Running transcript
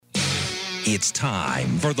It's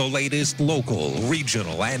time for the latest local,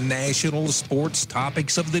 regional, and national sports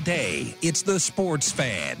topics of the day. It's the Sports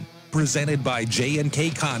Fan, presented by J&K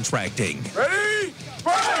Contracting. Ready?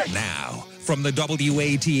 Break! Now, from the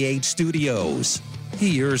WATH studios,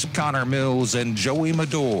 here's Connor Mills and Joey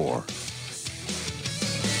Medor.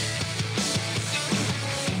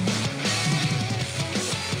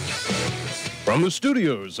 From the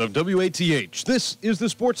studios of WATH, this is the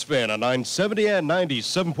Sports Fan on 970 and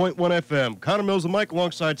 97.1 FM. Connor Mills and Mike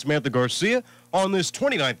alongside Samantha Garcia on this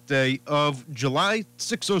 29th day of July,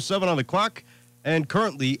 6:07 on the clock, and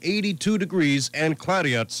currently 82 degrees and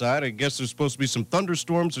cloudy outside. I guess there's supposed to be some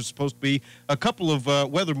thunderstorms. There's supposed to be a couple of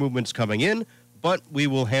weather movements coming in, but we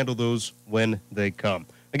will handle those when they come.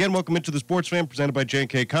 Again, welcome into the Sports Fan presented by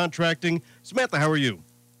J&K Contracting. Samantha, how are you?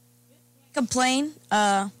 Complain.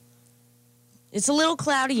 It's a little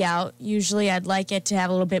cloudy out. Usually I'd like it to have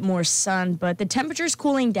a little bit more sun, but the temperature's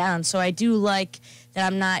cooling down, so I do like that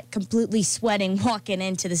I'm not completely sweating walking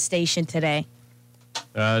into the station today.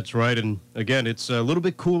 That's right, and again, it's a little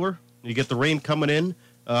bit cooler. You get the rain coming in,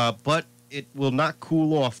 but it will not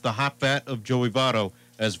cool off the hot bat of Joey Votto,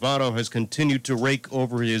 as Votto has continued to rake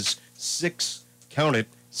over his six-game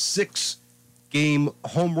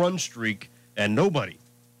home run streak, and nobody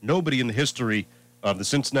in the history of the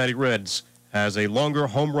Cincinnati Reds has a longer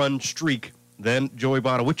home run streak than Joey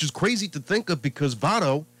Votto, which is crazy to think of because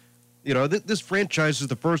Votto, you know, this franchise is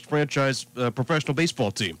the first franchise professional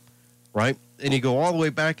baseball team, right? And you go all the way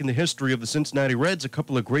back in the history of the Cincinnati Reds, a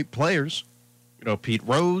couple of great players, you know, Pete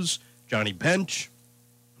Rose, Johnny Bench,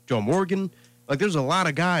 Joe Morgan. Like, there's a lot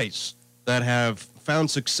of guys that have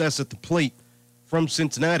found success at the plate from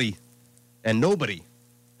Cincinnati, and nobody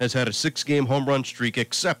has had a six-game home run streak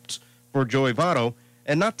except for Joey Votto.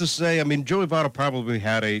 And not to say, I mean, Joey Votto probably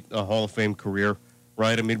had a Hall of Fame career,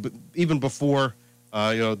 right? I mean, even before,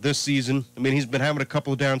 this season, I mean, he's been having a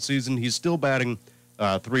couple of down seasons. He's still batting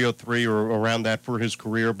 .303 or around that for his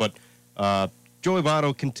career. But Joey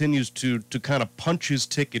Votto continues to kind of punch his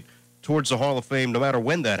ticket towards the Hall of Fame no matter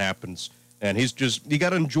when that happens. And you got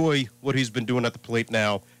to enjoy what he's been doing at the plate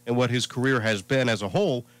now and what his career has been as a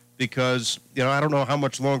whole because, you know, I don't know how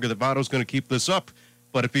much longer that Votto's going to keep this up.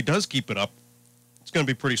 But if he does keep it up, it's going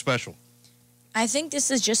to be pretty special. I think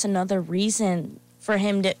this is just another reason for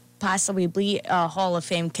him to possibly be a Hall of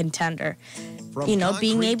Fame contender. You know,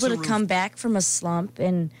 being able to come back from a slump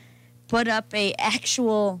and put up a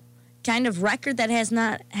actual kind of record that has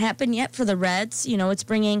not happened yet for the Reds. You know, it's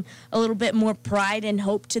bringing a little bit more pride and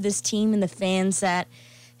hope to this team and the fans that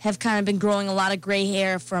have kind of been growing a lot of gray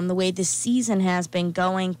hair from the way this season has been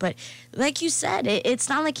going. But like you said, it's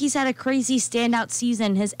not like he's had a crazy standout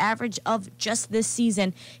season. His average of just this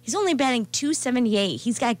season, he's only batting .278.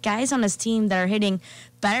 He's got guys on his team that are hitting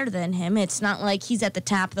better than him. It's not like he's at the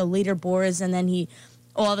top of the leaderboards and then he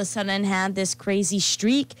all of a sudden had this crazy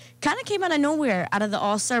streak. Kind of came out of nowhere. Out of the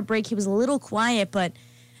All-Star break, he was a little quiet, but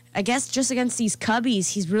I guess just against these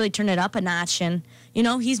Cubbies, he's really turned it up a notch. And, you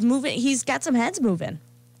know, he's moving. He's got some heads moving.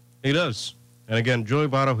 He does. And again, Joey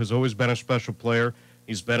Votto has always been a special player.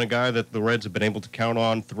 He's been a guy that the Reds have been able to count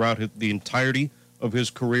on throughout the entirety of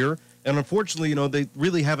his career. And unfortunately, you know, they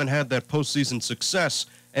really haven't had that postseason success.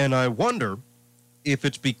 And I wonder if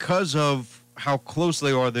it's because of how close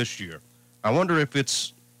they are this year. I wonder if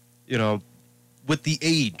it's, you know, with the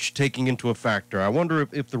age taking into a factor. I wonder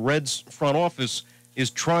if the Reds front office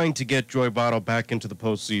is trying to get Joey Votto back into the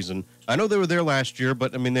postseason. I know they were there last year,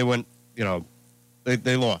 but, I mean, they went, you know,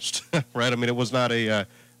 They lost, right? I mean, it was not a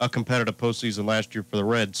competitive postseason last year for the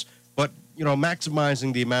Reds. But, you know,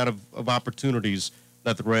 maximizing the amount of opportunities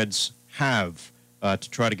that the Reds have to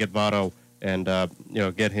try to get Votto and,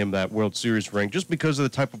 get him that World Series ring just because of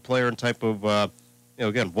the type of player and type of,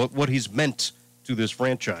 again, what he's meant to this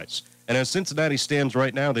franchise. And as Cincinnati stands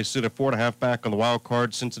right now, they sit at 4.5 back on the wild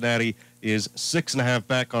card. Cincinnati is 6.5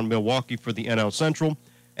 back on Milwaukee for the NL Central.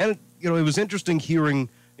 And, you know, it was interesting hearing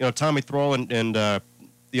Tommy Thrall and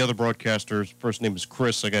the other broadcaster's first name is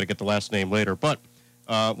Chris. I got to get the last name later. But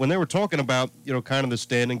when they were talking about, kind of the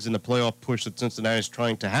standings and the playoff push that Cincinnati is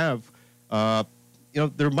trying to have,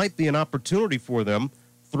 there might be an opportunity for them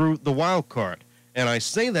through the wild card. And I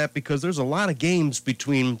say that because there's a lot of games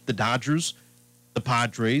between the Dodgers, the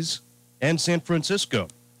Padres, and San Francisco.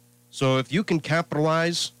 So if you can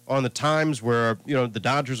capitalize on the times where, the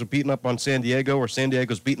Dodgers are beating up on San Diego or San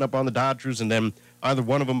Diego's beating up on the Dodgers and then either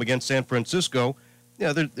one of them against San Francisco,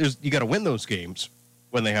 you got to win those games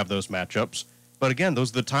when they have those matchups. But again,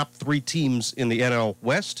 those are the top three teams in the NL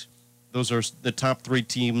West. Those are the top three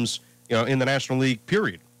teams, in the National League,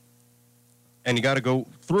 period. And you got to go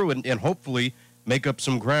through and hopefully make up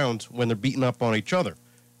some ground when they're beating up on each other.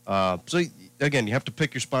 So, again, you have to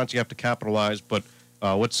pick your spots. You have to capitalize. But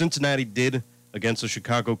what Cincinnati did against the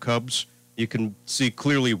Chicago Cubs, you can see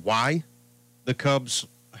clearly why the Cubs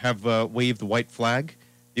have waved the white flag.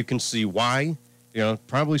 You can see why,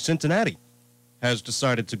 probably Cincinnati has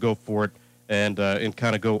decided to go for it and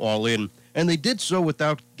kind of go all in. And they did so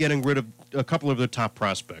without getting rid of a couple of their top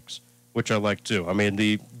prospects, which I like too. I mean,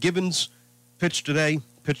 the Givens pitched today,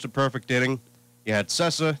 pitched a perfect inning. You had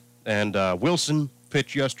Sessa and Wilson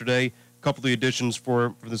pitch yesterday, a couple of the additions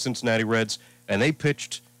for the Cincinnati Reds, and they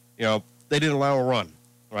pitched, they didn't allow a run,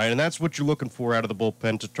 right? And that's what you're looking for out of the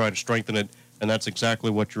bullpen to try to strengthen it, and that's exactly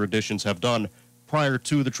what your additions have done prior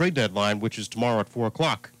to the trade deadline, which is tomorrow at 4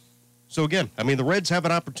 o'clock. So, again, I mean, the Reds have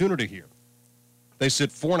an opportunity here. They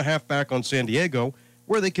sit 4.5 back on San Diego,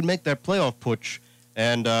 where they can make that playoff push.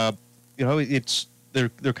 And,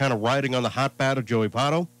 they're kind of riding on the hot bat of Joey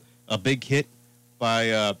Votto, a big hit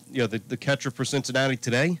by, the catcher for Cincinnati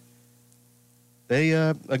today.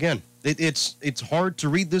 They, it's hard to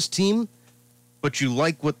read this team, but you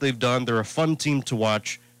like what they've done. They're a fun team to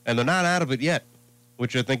watch, and they're not out of it yet,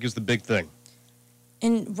 which I think is the big thing.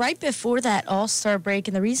 And right before that All-Star break,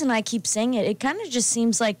 and the reason I keep saying it, it kind of just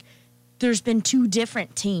seems like there's been two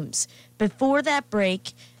different teams. Before that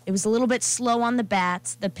break, it was a little bit slow on the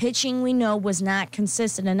bats. The pitching, we know, was not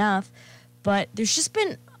consistent enough. But there's just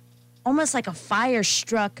been almost like a fire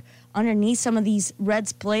struck underneath some of these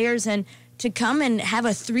Reds players. And to come and have a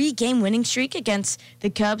 3-game winning streak against the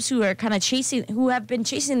Cubs, who are kind of who have been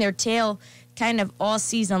chasing their tail kind of all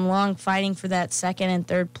season long, fighting for that second and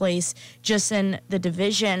third place just in the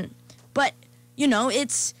division. But,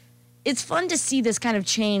 it's fun to see this kind of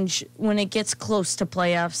change when it gets close to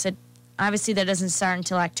playoffs. Obviously, that doesn't start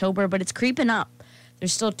until October, but it's creeping up.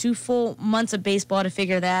 There's still 2 full months of baseball to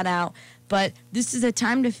figure that out. But this is a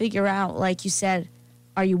time to figure out, like you said,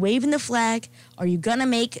 are you waving the flag? Are you going to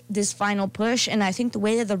make this final push? And I think the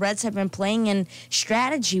way that the Reds have been playing and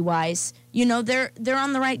strategy-wise, they're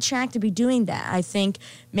on the right track to be doing that. I think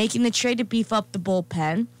making the trade to beef up the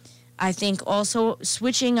bullpen. I think also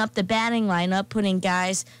switching up the batting lineup, putting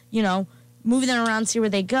guys, moving them around, see where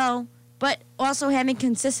they go, but also having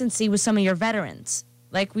consistency with some of your veterans.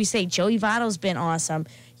 Like we say, Joey Votto's been awesome.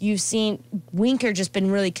 You've seen Winker just been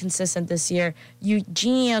really consistent this year.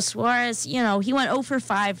 Eugenio Suarez, he went 0 for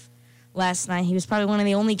 5 last night. He was probably one of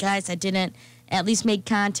the only guys that didn't at least make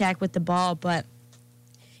contact with the ball, but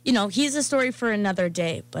he's a story for another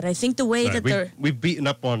day. But I think the way that we've beaten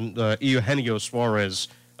up on Eugenio Suarez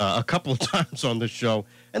a couple of times on this show.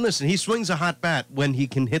 And listen, he swings a hot bat when he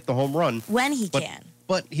can hit the home run. When he can.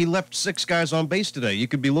 But he left 6 guys on base today. You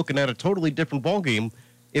could be looking at a totally different ballgame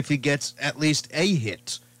if he gets at least a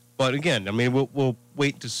hit. But again, I mean, we'll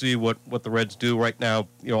wait to see what the Reds do right now.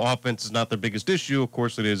 Offense is not their biggest issue. Of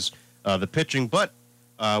course, it is the pitching. But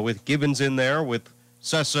with Givens in there, with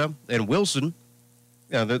Sessa and Wilson,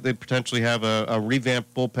 they potentially have a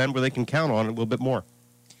revamped bullpen where they can count on it a little bit more.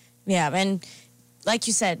 Yeah, and like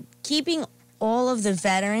you said, keeping all of the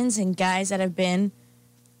veterans and guys that have been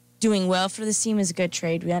doing well for this team is a good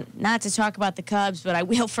trade. Not to talk about the Cubs, but I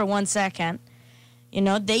will for 1 second.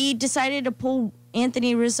 They decided to pull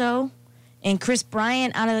Anthony Rizzo and Chris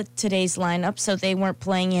Bryant out of today's lineup, so they weren't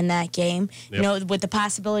playing in that game. Yep. With the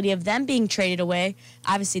possibility of them being traded away,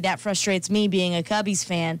 obviously that frustrates me being a Cubbies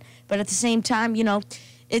fan. But at the same time,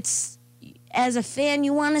 it's as a fan,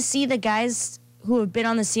 you want to see the guys who have been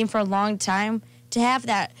on the scene for a long time to have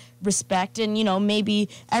that respect. And, maybe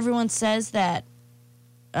everyone says that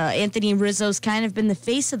Anthony Rizzo's kind of been the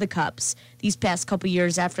face of the Cubs these past couple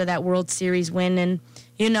years after that World Series win. And,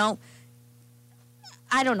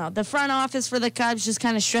 I don't know. The front office for the Cubs just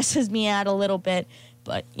kind of stresses me out a little bit.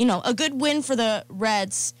 But, a good win for the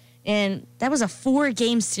Reds. And that was a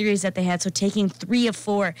 4-game series that they had. So taking 3 of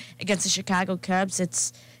 4 against the Chicago Cubs,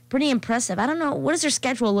 it's pretty impressive. I don't know. What does their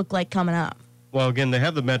schedule look like coming up? Well, again, they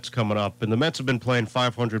have the Mets coming up, and the Mets have been playing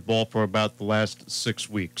 .500 ball for about the last 6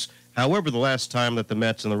 weeks. However, the last time that the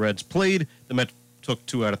Mets and the Reds played, the Mets took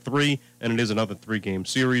 2 out of 3, and it is another 3-game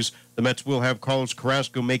series. The Mets will have Carlos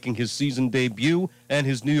Carrasco making his season debut and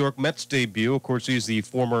his New York Mets debut. Of course, he's the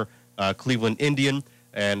former Cleveland Indian,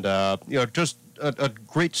 and just a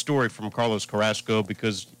great story from Carlos Carrasco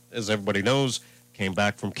because, as everybody knows, came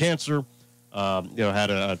back from cancer.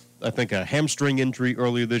 Had I think a hamstring injury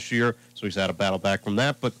earlier this year, so he's had a battle back from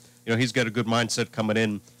that. But he's got a good mindset coming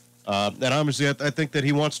in, and obviously I think that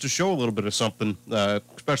he wants to show a little bit of something,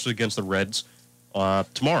 especially against the Reds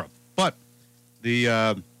tomorrow. But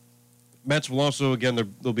the Mets will also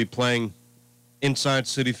they'll be playing inside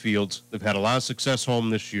Citi Fields. They've had a lot of success home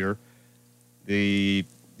this year. The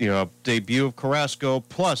debut of Carrasco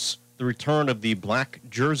plus the return of the black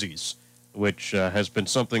jerseys, which has been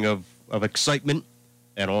something of excitement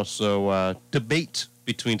and also debate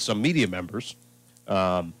between some media members.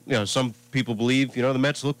 Some people believe, the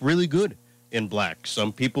Mets look really good in black.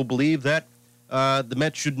 Some people believe that the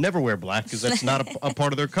Mets should never wear black because that's not a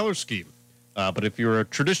part of their color scheme. But if you're a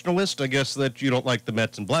traditionalist, I guess that you don't like the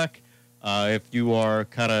Mets in black. If you are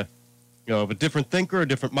kind of, of a different thinker, a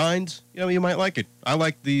different mind, you might like it. I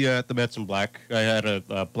like the Mets in black. I had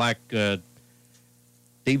a black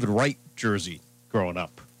David Wright jersey growing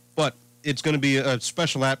up. But it's going to be a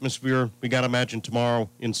special atmosphere. We got to imagine tomorrow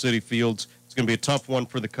in Citi Fields. It's going to be a tough one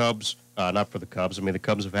for the Cubs. Not for the Cubs. I mean, the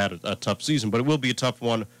Cubs have had a tough season, but it will be a tough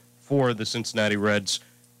one for the Cincinnati Reds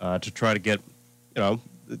to try to get,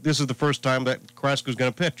 this is the first time that Carrasco's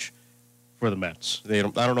going to pitch for the Mets. I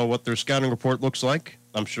don't know what their scouting report looks like.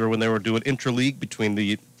 I'm sure when they were doing intra-league between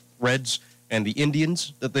the Reds and the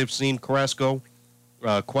Indians that they've seen Carrasco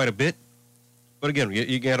quite a bit. But again,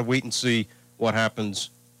 you got to wait and see what happens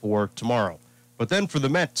for tomorrow. But then for the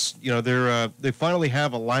Mets, they finally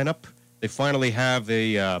have a lineup. They finally have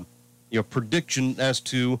a prediction as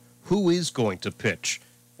to who is going to pitch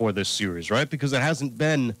for this series, right? Because it hasn't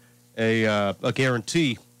been a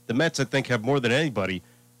guarantee. The Mets, I think, have more than anybody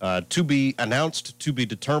to be announced, to be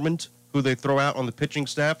determined who they throw out on the pitching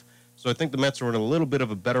staff. So I think the Mets are in a little bit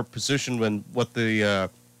of a better position than what they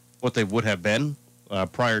would have been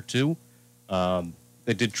prior to.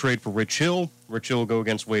 They did trade for Rich Hill. Rich Hill will go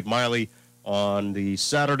against Wade Miley on the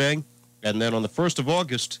Saturday. And then on the 1st of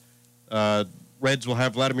August, Reds will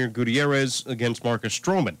have Vladimir Gutierrez against Marcus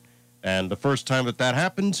Stroman. And the first time that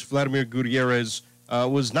happened, Vladimir Gutierrez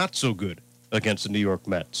was not so good against the New York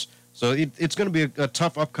Mets. So it's going to be a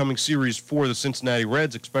tough upcoming series for the Cincinnati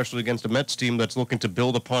Reds, especially against a Mets team that's looking to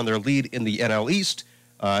build upon their lead in the NL East.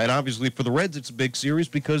 And obviously for the Reds, it's a big series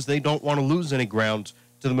because they don't want to lose any ground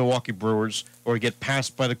to the Milwaukee Brewers or get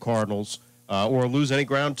passed by the Cardinals or lose any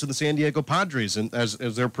ground to the San Diego Padres as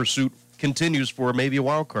their pursuit continues for maybe a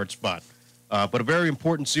wild card spot. But a very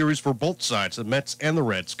important series for both sides, the Mets and the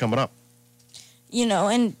Reds, coming up.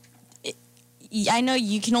 And I know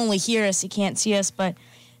you can only hear us, you can't see us, but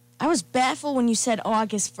I was baffled when you said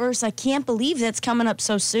August 1st. I can't believe that's coming up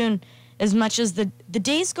so soon, as much as the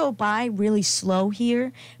days go by really slow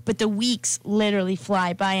here, but the weeks literally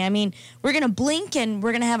fly by. I mean, we're going to blink and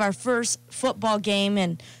we're going to have our first football game,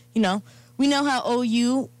 and, we know how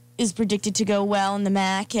OU is predicted to go well in the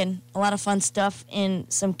MAC, and a lot of fun stuff in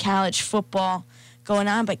some college football going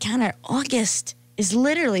on. But Connor, August is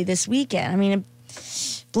literally this weekend. I mean,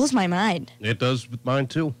 it blows my mind. It does with mine,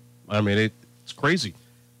 too. I mean, it's crazy.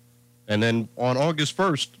 And then on August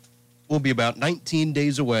 1st, we'll be about 19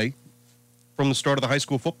 days away from the start of the high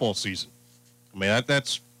school football season. I mean,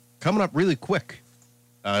 that's coming up really quick.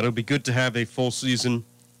 It'll be good to have a full season.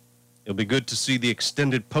 It'll be good to see the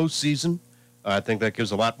extended postseason. I think that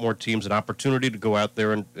gives a lot more teams an opportunity to go out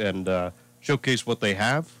there and showcase what they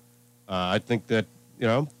have. I think that,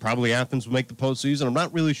 probably Athens will make the postseason. I'm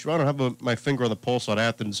not really sure. I don't have my finger on the pulse on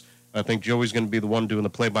Athens. I think Joey's going to be the one doing the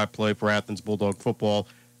play-by-play for Athens Bulldog football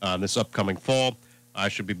this upcoming fall. I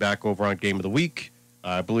should be back over on Game of the Week.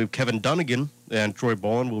 I believe Kevin Dunnigan and Troy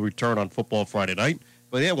Bowen will return on Football Friday night.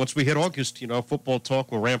 But, yeah, once we hit August, football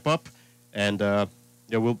talk will ramp up. And,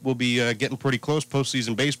 we'll be getting pretty close.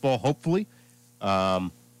 Postseason baseball, hopefully. But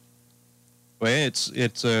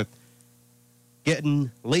it's getting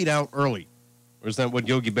laid out early. Or is that what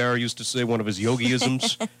Yogi Berra used to say, one of his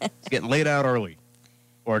yogiisms? It's getting laid out early.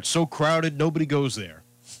 Or it's so crowded, nobody goes there.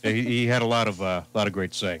 He had a lot of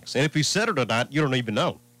great sayings. And if he said it or not, you don't even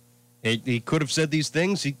know. He could have said these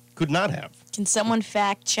things. He could not have. Can someone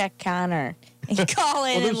fact check Connor and call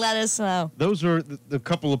in and let us know? Those are the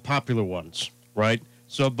couple of popular ones, right?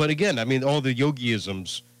 So, but again, I mean, all the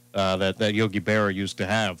yogiisms that Yogi Berra used to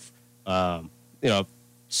have,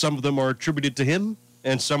 some of them are attributed to him,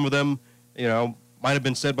 and some of them, might have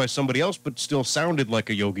been said by somebody else, but still sounded like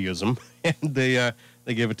a yogiism, and they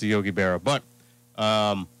give it to Yogi Berra. But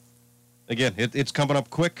again, it's coming up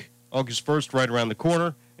quick. August 1st, right around the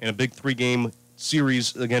corner, and a big 3-game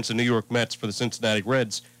series against the New York Mets for the Cincinnati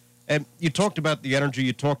Reds. And you talked about the energy.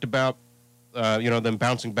 You talked about, them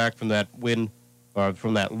bouncing back from that win,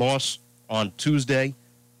 from that loss on Tuesday,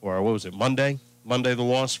 or what was it, Monday? Monday, the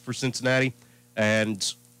loss for Cincinnati.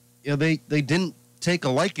 And, they didn't take a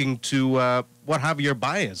liking to what Javier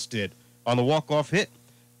Baez did on the walk-off hit.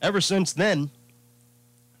 Ever since then,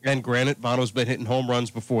 and granted, Votto's been hitting home runs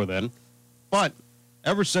before then, but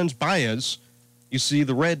ever since Baez, you see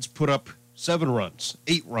the Reds put up 7 runs,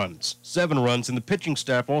 8 runs, 7 runs, and the pitching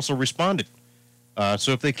staff also responded.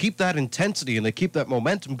 So if they keep that intensity and they keep that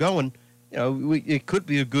momentum going, it could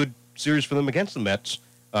be a good series for them against the Mets,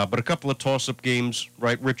 but a couple of toss-up games,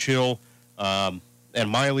 right? Rich Hill and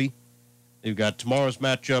Miley. You've got tomorrow's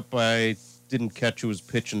matchup. I didn't catch who was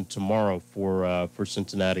pitching tomorrow for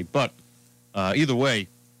Cincinnati, but either way,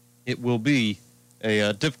 it will be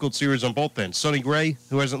a difficult series on both ends. Sonny Gray,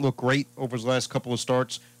 who hasn't looked great over his last couple of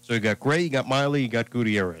starts. So you got Gray, you got Miley, you got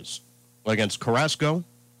Gutierrez. Against Carrasco,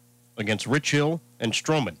 against Rich Hill, and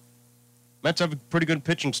Stroman. Mets have a pretty good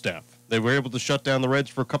pitching staff. They were able to shut down the Reds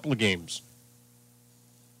for a couple of games.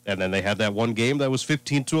 And then they had that one game that was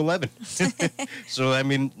 15-11. So, I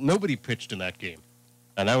mean, nobody pitched in that game.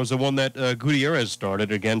 And that was the one that Gutierrez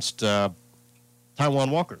started against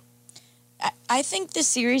Taijuan Walker. I think this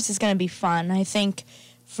series is going to be fun. I think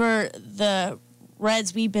for the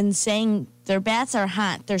Reds, we've been saying their bats are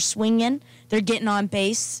hot. They're swinging. They're getting on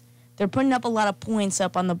base. They're putting up a lot of points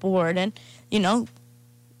up on the board. And, you know,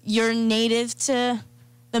 you're native to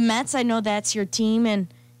the Mets. I know that's your team.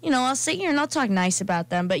 And, you know, I'll sit here and I'll talk nice about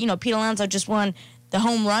them. But, you know, Pete Alonso just won the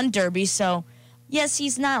home run derby. So, yes,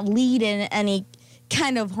 he's not leading any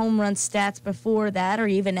kind of home run stats before that or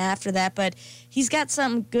even after that. But he's got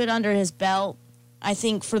something good under his belt, I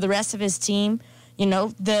think, for the rest of his team. You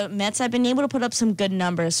know, the Mets have been able to put up some good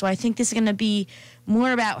numbers. So I think this is going to be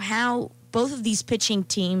more about how both of these pitching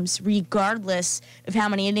teams, regardless of how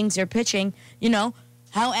many innings they're pitching, you know,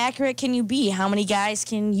 how accurate can you be? How many guys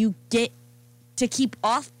can you get to keep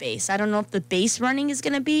off base? I don't know if the base running is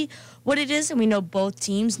going to be what it is, and we know both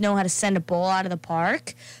teams know how to send a ball out of the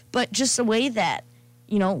park, but just the way that,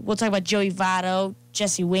 you know, we'll talk about Joey Votto,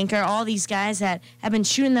 Jesse Winker, all these guys that have been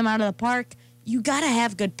shooting them out of the park. You got to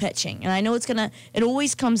have good pitching, and I know it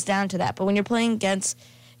always comes down to that, but when you're playing against,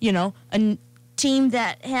 you know, a team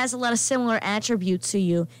that has a lot of similar attributes to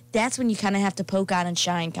you, that's when you kind of have to poke out and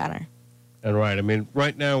shine, Connor. And right, I mean,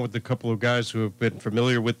 right now with a couple of guys who have been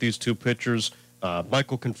familiar with these two pitchers,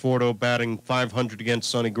 Michael Conforto batting .500 against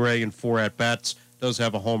Sonny Gray in 4 at-bats, does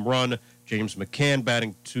have a home run. James McCann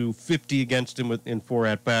batting .250 against him in 4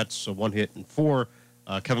 at-bats, so 1 hit and 4.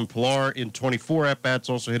 Kevin Pillar in 24 at-bats,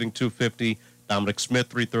 also hitting .250. Dominic Smith,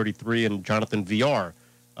 .333, and Jonathan Villar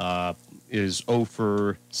is 0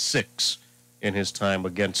 for 6 in his time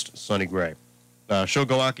against Sonny Gray.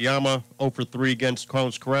 Shogo Akiyama, 0 for 3 against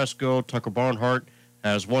Carlos Carrasco. Tucker Barnhart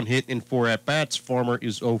has 1 hit in 4 at-bats. Farmer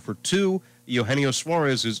is 0 for 2. Eugenio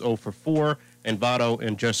Suarez is 0 for 4. And Votto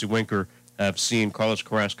and Jesse Winker have seen Carlos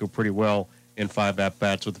Carrasco pretty well in 5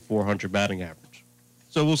 at-bats with a .400 batting average.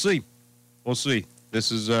 So we'll see. We'll see.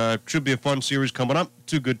 This is should be a fun series coming up.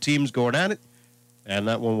 2 good teams going at it. And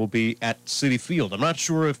that one will be at Citi Field. I'm not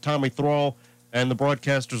sure if Tommy Thrall and the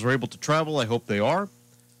broadcasters are able to travel. I hope they are.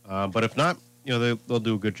 But if not, you know, they'll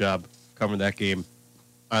do a good job covering that game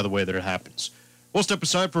either way that it happens. We'll step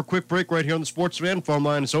aside for a quick break right here on the Sports Fan. Phone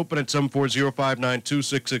line is open at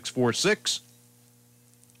 740-592-6646.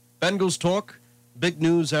 Bengals talk. Big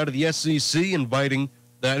news out of the SEC inviting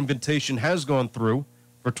that invitation has gone through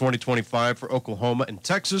for 2025 for Oklahoma and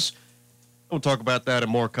Texas. We'll talk about that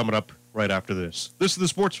and more coming up right after this. This is the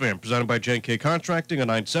Sports Fan, presented by J&K Contracting on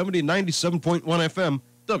 970 and 97.1 FM,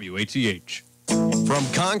 WATH. From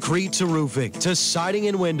concrete to roofing to siding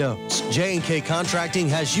and windows, J&K Contracting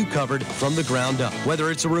has you covered from the ground up. Whether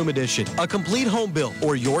it's a room addition, a complete home build,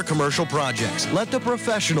 or your commercial projects, let the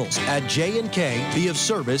professionals at J&K be of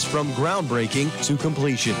service from groundbreaking to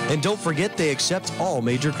completion. And don't forget they accept all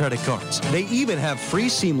major credit cards. They even have free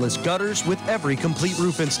seamless gutters with every complete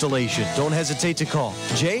roof installation. Don't hesitate to call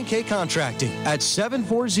J&K Contracting at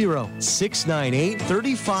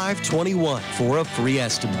 740-698-3521 for a free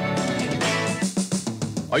estimate.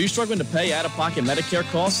 Are you struggling to pay out-of-pocket Medicare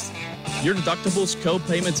costs? Your deductibles,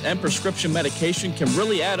 co-payments, and prescription medication can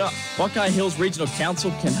really add up. Buckeye Hills Regional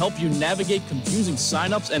Council can help you navigate confusing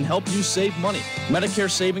sign-ups and help you save money. Medicare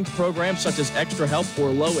savings programs such as Extra Help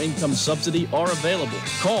or Low-Income Subsidy are available.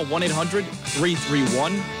 Call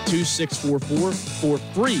 1-800-331-2644 for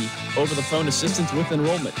free over-the-phone assistance with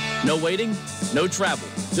enrollment. No waiting, no travel,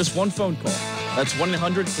 just one phone call. That's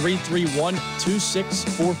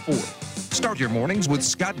 1-800-331-2644. Start your mornings with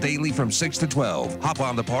Scott Daly from 6 to 12. Hop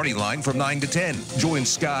on the party line from 9 to 10. Join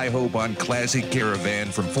Sky Hope on Classic Caravan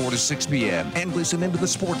from 4 to 6 p.m. And listen into the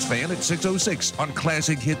Sports Fan at 6:06 on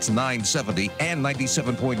Classic Hits 970 and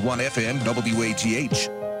 97.1 FM WATH.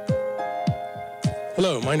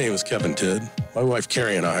 Hello, my name is Kevin Tidd. My wife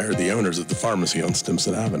Carrie and I are the owners of the pharmacy on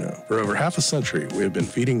Stimson Avenue. For over half a century, we have been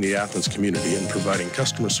feeding the Athens community and providing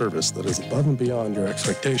customer service that is above and beyond your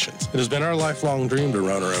expectations. It has been our lifelong dream to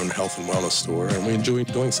run our own health and wellness store, and we enjoy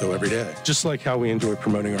doing so every day. Just like how we enjoy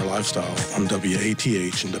promoting our lifestyle on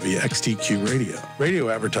WATH and WXTQ Radio. Radio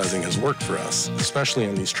advertising has worked for us, especially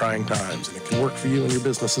in these trying times, and it can work for you and your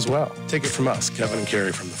business as well. Take it from us, Kevin and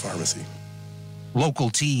Carrie from the pharmacy. Local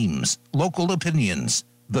teams, local opinions.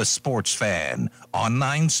 The Sports Fan on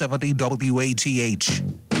 970 WATH.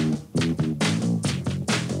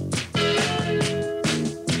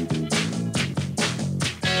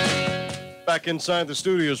 Back inside the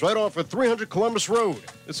studios, right off of 300 Columbus Road.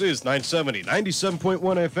 This is 970, 97.1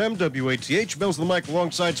 FM, WATH. Bill's the mic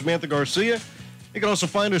alongside Samantha Garcia. You can also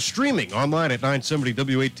find us streaming online at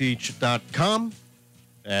 970WATH.com.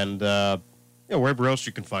 And wherever else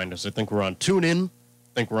you can find us. I think we're on TuneIn. I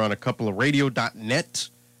think we're on a couple of radio.net.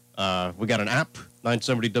 We got an app,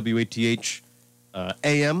 970 WATH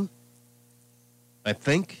AM, I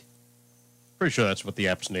think. Pretty sure that's what the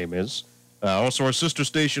app's name is. Also, our sister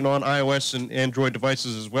station on iOS and Android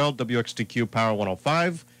devices as well, WXTQ Power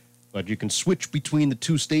 105. But you can switch between the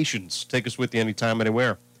two stations. Take us with you anytime,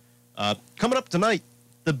 anywhere. Coming up tonight,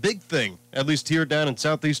 the big thing, at least here down in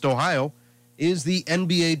Southeast Ohio, is the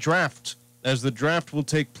NBA draft, as the draft will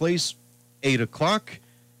take place 8 o'clock.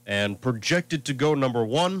 And projected to go number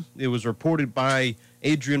one, it was reported by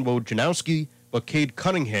Adrian Wojnarowski, but Cade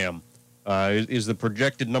Cunningham is the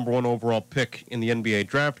projected number one overall pick in the NBA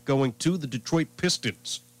draft, going to the Detroit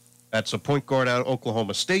Pistons. That's a point guard out of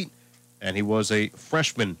Oklahoma State, and he was a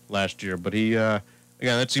freshman last year. But he, again,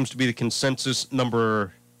 that seems to be the consensus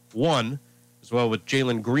number one, as well with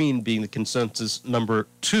Jalen Green being the consensus number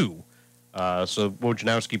two. So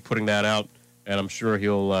Wojnarowski putting that out, and I'm sure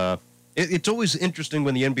he'll... It's always interesting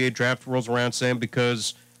when the NBA draft rolls around, Sam,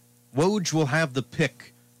 because Woj will have the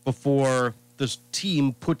pick before this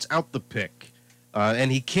team puts out the pick.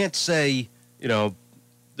 And he can't say, the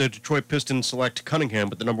Detroit Pistons select Cunningham,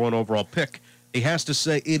 but the number one overall pick. He has to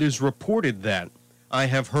say, it is reported that. I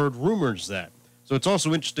have heard rumors that. So it's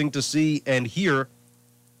also interesting to see and hear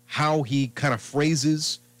how he kind of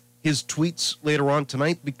phrases his tweets later on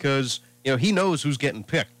tonight, because, he knows who's getting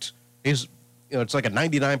picked. It's like a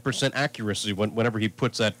 99% accuracy whenever he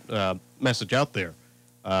puts that message out there.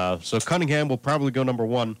 So Cunningham will probably go number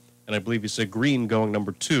one, and I believe he said Green going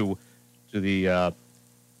number two to the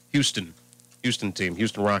Houston team,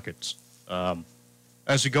 Houston Rockets.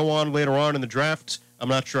 As you go on later on in the draft, I'm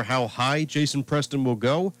not sure how high Jason Preston will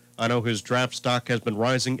go. I know his draft stock has been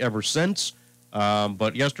rising ever since,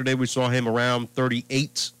 but yesterday we saw him around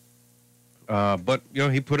 38. But,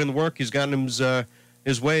 he put in the work. He's gotten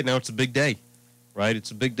his way. Now it's a big day. Right,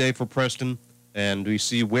 it's a big day for Preston, and we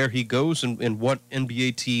see where he goes and what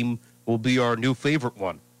NBA team will be our new favorite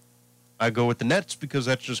one. I go with the Nets because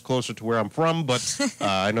that's just closer to where I'm from, but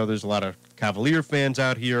I know there's a lot of Cavalier fans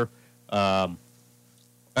out here. I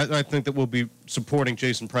think that we'll be supporting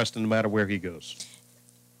Jason Preston no matter where he goes.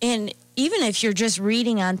 And even if you're just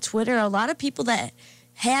reading on Twitter, a lot of people that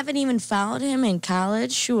haven't even followed him in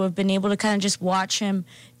college, who have been able to kind of just watch him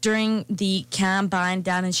during the combine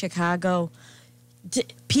down in Chicago,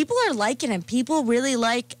 people are liking him. People really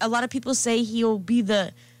like. A lot of people say he'll be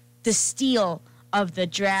the steal of the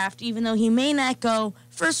draft, even though he may not go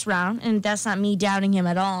first round. And that's not me doubting him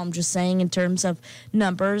at all. I'm just saying in terms of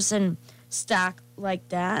numbers and stock like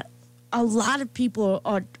that. A lot of people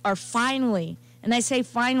are finally, and I say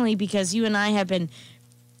finally because you and I have been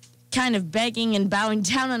kind of begging and bowing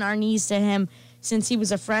down on our knees to him since he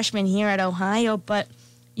was a freshman here at Ohio. But,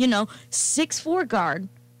 6'4" guard.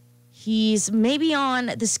 He's maybe on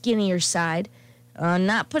the skinnier side,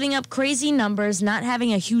 not putting up crazy numbers, not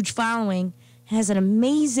having a huge following, has an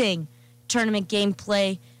amazing tournament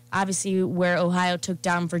gameplay, obviously where Ohio took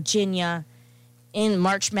down Virginia in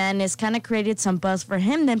March Madness, kind of created some buzz for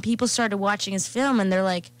him. Then people started watching his film, and they're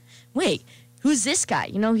like, wait, who's this guy?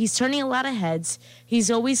 He's turning a lot of heads. He's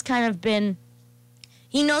always kind of been,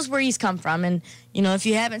 he knows where he's come from. And, if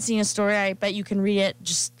you haven't seen a story, I bet you can read it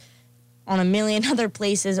just on a million other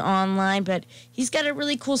places online, but he's got a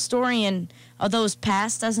really cool story, and although his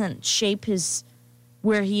past doesn't shape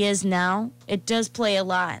where he is now, it does play a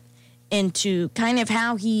lot into kind of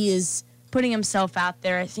how he is putting himself out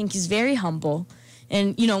there. I think he's very humble,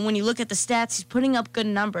 and when you look at the stats, he's putting up good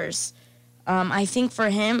numbers. I think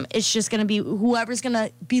for him, it's just going to be whoever's going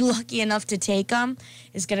to be lucky enough to take him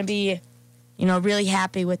is going to be, really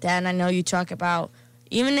happy with that. And I know you talk about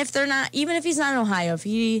even if he's not in Ohio, if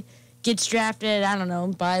he gets drafted, I don't know,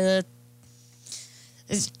 by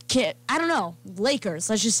Lakers.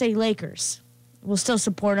 Let's just say Lakers. we'll still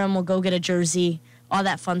support him. We'll go get a jersey, all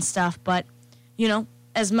that fun stuff. But,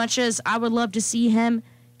 as much as I would love to see him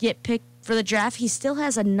get picked for the draft, he still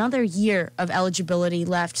has another year of eligibility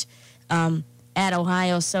left at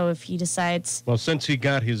Ohio. So if he decides, well, since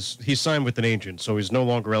he signed with an agent, so he's no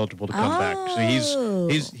longer eligible to come back. So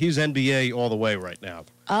he's NBA all the way right now.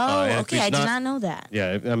 Okay, I did not know that.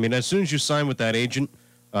 Yeah, I mean, as soon as you sign with that agent,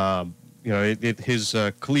 his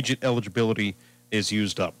collegiate eligibility is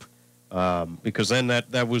used up, because then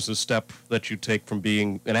that was the step that you take from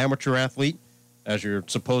being an amateur athlete, as you're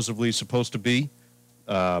supposedly supposed to be,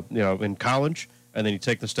 in college, and then you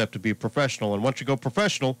take the step to be a professional. And once you go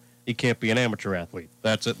professional, you can't be an amateur athlete.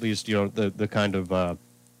 That's at least the kind of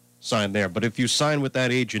sign there. But if you sign with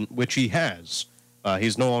that agent, which he has,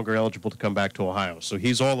 he's no longer eligible to come back to Ohio. So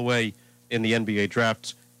he's all the way in the NBA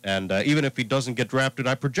draft. And even if he doesn't get drafted,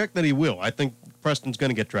 I project that he will. I think Preston's going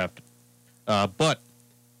to get drafted. But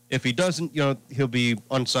if he doesn't, he'll be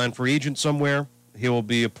unsigned free agent somewhere. He will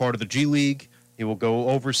be a part of the G League. He will go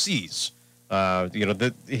overseas.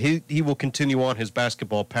 He will continue on his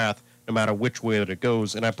basketball path no matter which way that it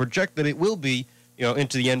goes. And I project that it will be,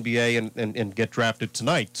 into the NBA and get drafted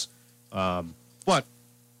tonight. But,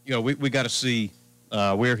 we got to see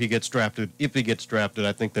where he gets drafted. If he gets drafted,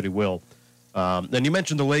 I think that he will. Then you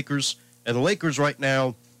mentioned the Lakers. And the Lakers right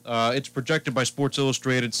now, it's projected by Sports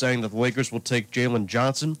Illustrated saying that the Lakers will take Jalen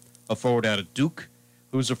Johnson, a forward out of Duke,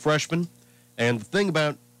 who's a freshman. And the thing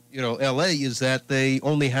about, L.A. is that they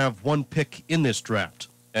only have one pick in this draft.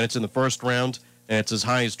 And it's in the first round, and it's as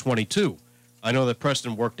high as 22. I know that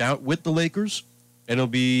Preston worked out with the Lakers, and it'll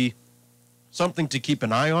be something to keep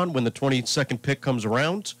an eye on when the 22nd pick comes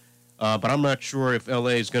around. But I'm not sure if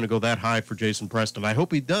L.A. is going to go that high for Jason Preston. I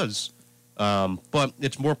hope he does. But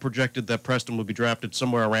it's more projected that Preston will be drafted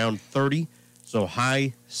somewhere around 30, so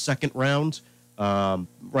high second round.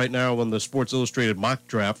 Right now on the Sports Illustrated mock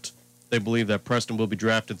draft, they believe that Preston will be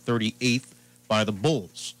drafted 38th by the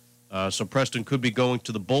Bulls. So Preston could be going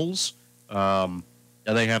to the Bulls, and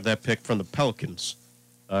they have that pick from the Pelicans,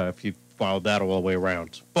 if you followed that all the way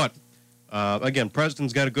around. But, again,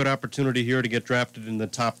 Preston's got a good opportunity here to get drafted in the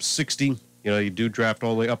top 60. You do draft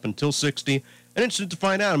all the way up until 60. And interested to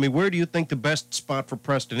find out, where do you think the best spot for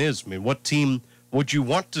Preston is? What team would you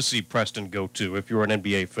want to see Preston go to if you're an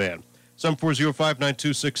NBA fan?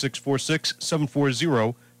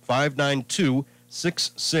 740-592-6646,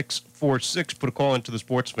 740-592-6646. Put a call into the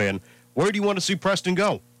Sports Fan. Where do you want to see Preston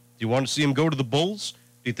go? Do you want to see him go to the Bulls?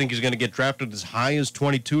 Do you think he's going to get drafted as high as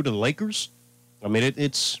 22 to the Lakers?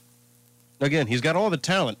 It's again, he's got all the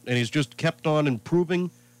talent, and he's just kept on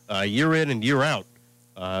improving year in and year out,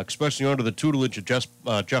 especially under the tutelage of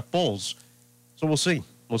Jeff Bowles. So we'll see.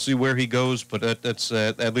 We'll see where he goes, but that's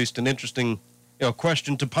at least an interesting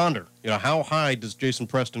question to ponder. How high does Jason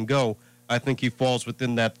Preston go? I think he falls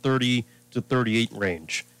within that 30 to 38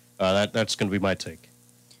 range. That's going to be my take.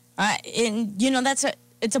 And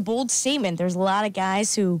it's a bold statement. There's a lot of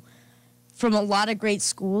guys who, from a lot of great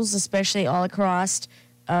schools, especially all across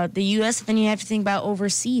the U.S., and then you have to think about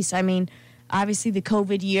overseas. Obviously the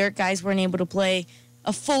COVID year, guys weren't able to play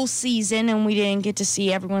a full season, and we didn't get to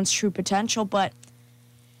see everyone's true potential. But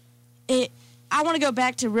I want to go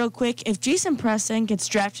back to real quick. If Jason Preston gets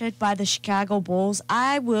drafted by the Chicago Bulls,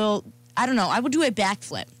 I would do a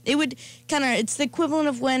backflip. It's the equivalent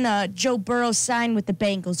of when Joe Burrow signed with the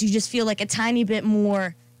Bengals. You just feel like a tiny bit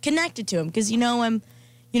more connected to him because you know him,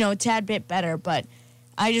 a tad bit better. But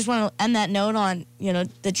I just want to end that note on,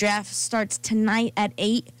 the draft starts tonight at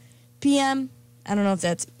 8 p.m. I don't know if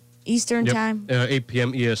that's Eastern time. 8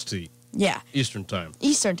 p.m. EST. Yeah. Eastern time.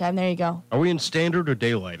 Eastern time. There you go. Are we in standard or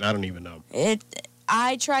daylight? I don't even know.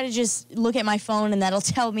 I try to just look at my phone and that'll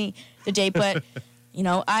tell me the date. But,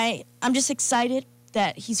 I'm just excited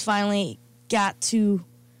that he's finally got to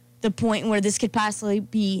the point where this could possibly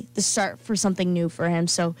be the start for something new for him.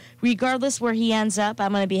 So regardless where he ends up,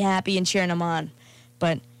 I'm going to be happy and cheering him on.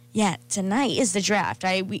 But, yeah, tonight is the draft.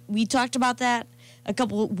 We talked about that a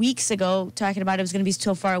couple of weeks ago, talking about it was going to be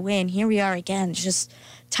so far away, and here we are again. It's just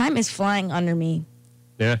time is flying under me.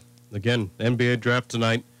 Yeah, again, NBA draft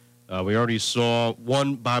tonight. We already saw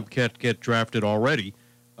one Bobcat get drafted already.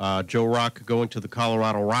 Joe Rock going to the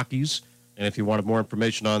Colorado Rockies. And if you wanted more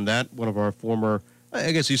information on that, one of our former,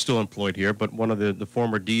 I guess he's still employed here, but one of the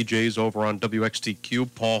former DJs over on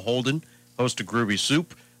WXTQ, Paul Holden, host of Groovy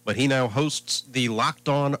Soup, but he now hosts the Locked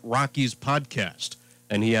On Rockies podcast.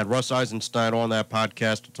 And he had Russ Eisenstein on that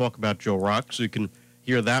podcast to talk about Joe Rock, so you can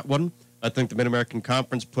hear that one. I think the Mid-American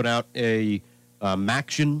Conference put out a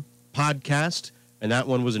Maction podcast, and that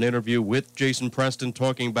one was an interview with Jason Preston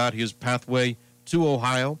talking about his pathway to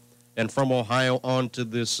Ohio and from Ohio on to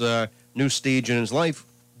this new stage in his life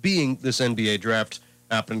being this NBA draft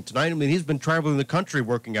happening tonight. I mean, he's been traveling the country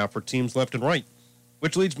working out for teams left and right,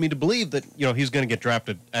 which leads me to believe that, he's going to get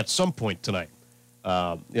drafted at some point tonight.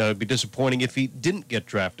 It'd be disappointing if he didn't get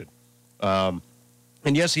drafted. And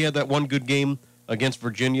yes, he had that one good game against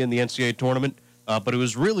Virginia in the NCAA tournament, but it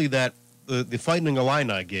was really the Fighting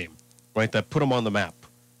Illini game, right, that put him on the map.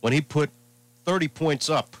 When he put 30 points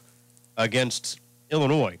up against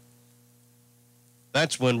Illinois,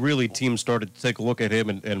 that's when really teams started to take a look at him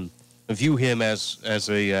and view him as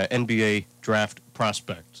a NBA draft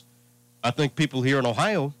prospect. I think people here in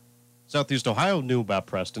Ohio, Southeast Ohio, knew about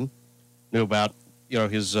Preston, knew about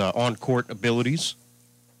his on-court abilities.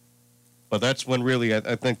 But that's when really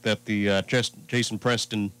I think that the Jason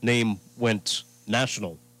Preston name went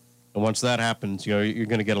national. And once that happens, you're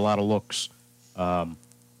going to get a lot of looks. And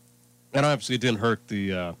obviously it didn't hurt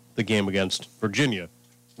the game against Virginia,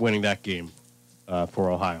 winning that game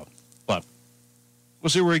for Ohio. But we'll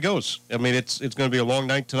see where he goes. I mean, it's going to be a long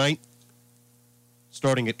night tonight,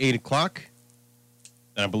 starting at 8 o'clock.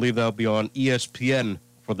 And I believe that'll be on ESPN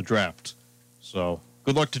for the draft. So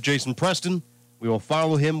good luck to Jason Preston. We will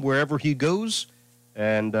follow him wherever he goes,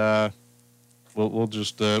 and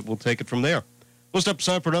we'll take it from there. We'll step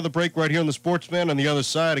aside for another break right here on the Sportsman. On the other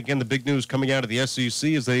side, again, the big news coming out of the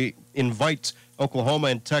SEC as they invite Oklahoma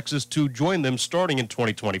and Texas to join them starting in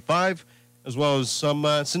 2025, as well as some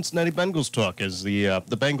Cincinnati Bengals talk as the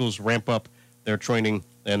Bengals ramp up their training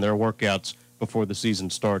and their workouts before the season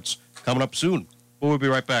starts. Coming up soon. We'll be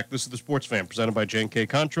right back. This is the Sports Fan, presented by J&K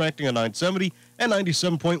Contracting on 970 and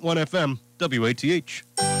 97.1 FM, WATH.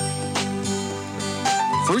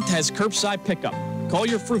 Fruit has curbside pickup. Call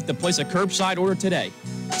your Fruit to place a curbside order today.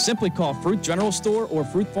 Simply call Fruit General Store or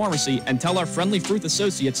Fruit Pharmacy and tell our friendly Fruit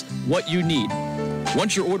associates what you need.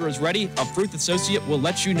 Once your order is ready, a Fruit associate will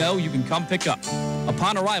let you know you can come pick up.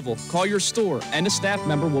 Upon arrival, call your store and a staff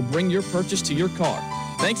member will bring your purchase to your car.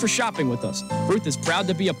 Thanks for shopping with us. Fruit is proud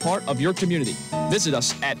to be a part of your community. Visit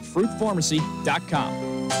us at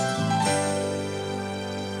fruitpharmacy.com.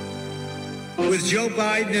 With Joe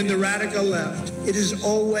Biden and the radical left, it is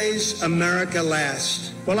always America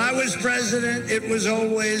last. While I was president, it was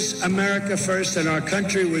always America first, and our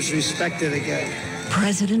country was respected again.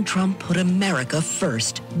 President Trump put America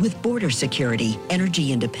first with border security,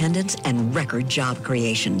 energy independence, and record job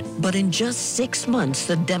creation. But in just 6 months,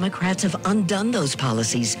 the Democrats have undone those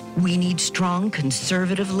policies. We need strong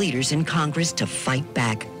conservative leaders in Congress to fight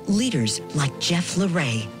back. Leaders like Jeff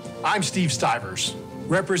LaRay. I'm Steve Stivers.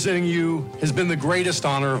 Representing you has been the greatest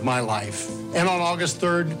honor of my life. And on August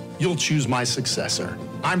 3rd, you'll choose my successor.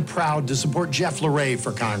 I'm proud to support Jeff LaRay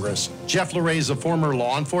for Congress. Jeff LaRay is a former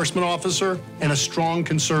law enforcement officer and a strong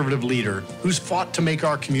conservative leader who's fought to make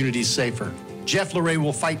our communities safer. Jeff LaRay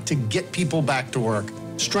will fight to get people back to work,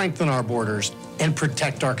 strengthen our borders, and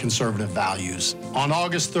protect our conservative values. On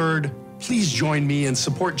August 3rd, please join me and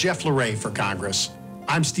support Jeff LaRay for Congress.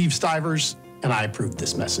 I'm Steve Stivers, and I approve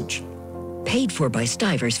this message. Paid for by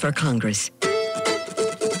Stivers for Congress.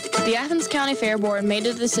 The Athens County Fair Board made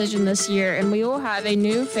a decision this year, and we will have a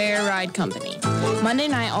new fair ride company. Monday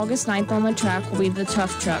night, August 9th on the track will be the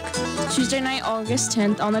Tough Truck. Tuesday night, August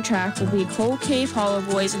 10th on the track will be Cold Cave Hollow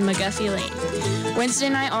Boys and McGuffey Lane. Wednesday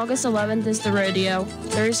night, August 11th is the Rodeo.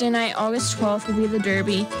 Thursday night, August 12th will be the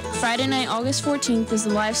Derby. Friday night, August 14th is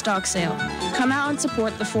the Livestock Sale. Come out and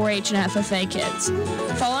support the 4-H and FFA kids.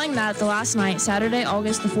 Following that, the last night, Saturday,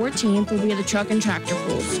 August the 14th, will be the Truck and Tractor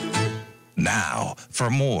Pools. Now, for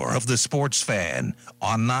more of the Sports Fan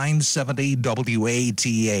on 970 WATH.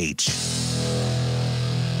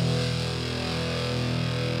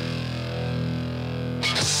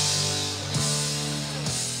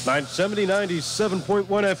 970, 97.1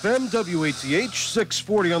 FM, WATH,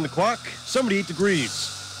 640 on the clock, 78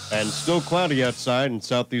 degrees, and still cloudy outside in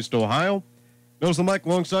Southeast Ohio. Knows the mic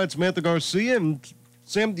alongside Samantha Garcia. And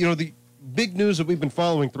Sam, the big news that we've been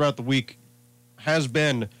following throughout the week has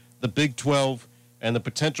been the Big 12 and the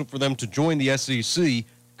potential for them to join the SEC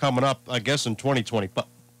coming up, I guess, in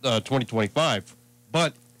 2025.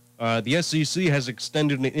 But the SEC has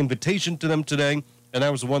extended an invitation to them today, and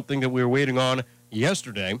that was the one thing that we were waiting on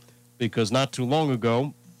yesterday, because not too long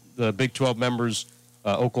ago, the Big 12 members,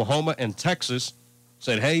 Oklahoma and Texas,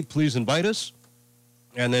 said, hey, please invite us.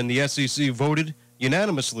 And then the SEC voted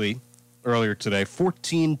unanimously earlier today,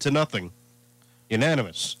 14-0,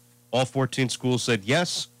 unanimous. All 14 schools said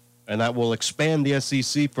yes, and that will expand the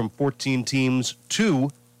SEC from 14 teams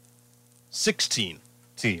to 16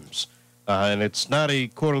 teams. And it's not a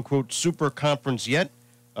quote-unquote super conference yet.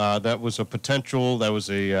 That was a potential, that was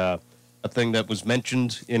a thing that was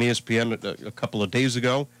mentioned in ESPN a couple of days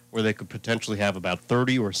ago, where they could potentially have about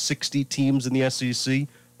 30 or 60 teams in the SEC,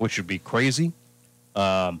 which would be crazy.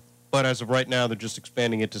 But as of right now, they're just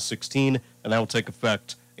expanding it to 16, and that will take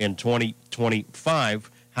effect in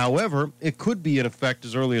 2025. However, it could be in effect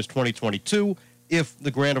as early as 2022 if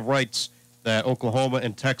the grant of rights that Oklahoma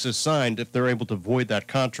and Texas signed, if they're able to void that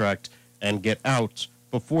contract and get out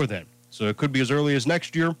before then. So it could be as early as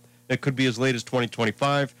next year. It could be as late as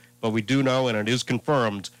 2025. But we do know, and it is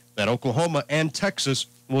confirmed, that Oklahoma and Texas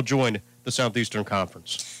will join the Southeastern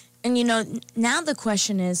Conference. And, now the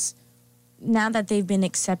question is, now that they've been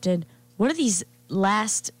accepted, what do these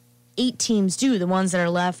last 8 teams do, the ones that are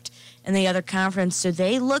left in the other conference? Do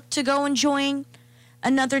they look to go and join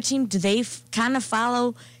another team? Do they kind of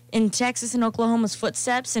follow in Texas and Oklahoma's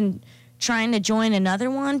footsteps and trying to join another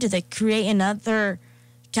one? Do they create another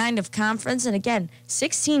kind of conference? And again,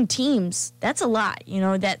 16 teams, that's a lot,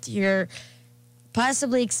 that you're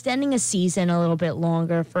possibly extending a season a little bit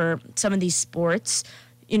longer for some of these sports.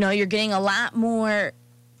 You're getting a lot more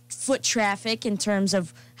foot traffic in terms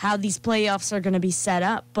of how these playoffs are going to be set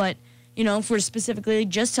up. But, if we're specifically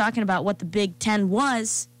just talking about what the Big 10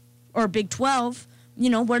 was, or Big 12,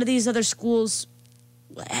 what do these other schools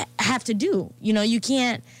have to do?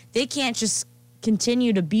 They can't just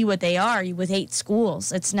continue to be what they are with 8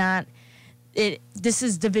 schools. It's not this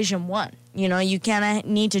is Division I. You kind of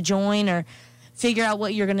need to join or figure out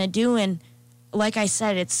what you're going to do. And like I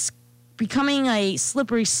said, it's becoming a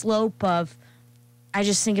slippery slope of, I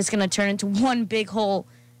just think it's going to turn into one big whole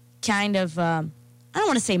kind of, I don't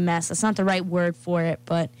want to say mess. That's not the right word for it.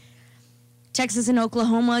 But Texas and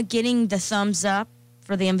Oklahoma getting the thumbs up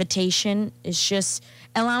for the invitation is just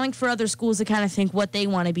allowing for other schools to kind of think what they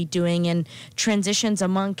want to be doing and transitions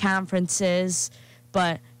among conferences.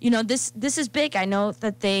 But, this is big. I know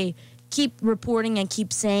that they keep reporting and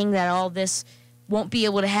keep saying that all this won't be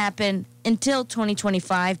able to happen until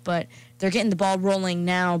 2025, but they're getting the ball rolling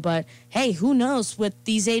now. But, hey, who knows with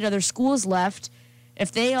these 8 other schools left,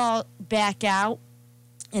 if they all back out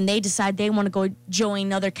and they decide they want to go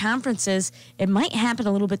join other conferences, it might happen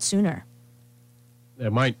a little bit sooner.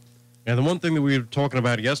 It might. And the one thing that we were talking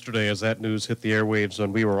about yesterday as that news hit the airwaves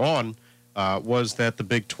when we were on was that the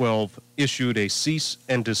Big 12 issued a cease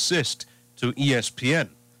and desist to ESPN.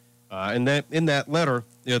 And that in that letter,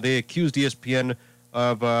 they accused ESPN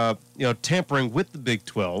of, tampering with the Big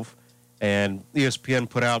 12. And ESPN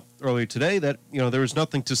put out earlier today that, there is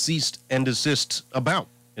nothing to cease and desist about.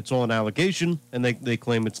 It's all an allegation, and they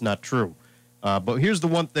claim it's not true. But here's the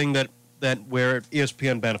one thing that where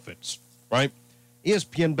ESPN benefits, right?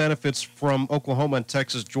 ESPN benefits from Oklahoma and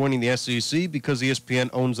Texas joining the SEC because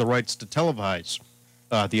ESPN owns the rights to televise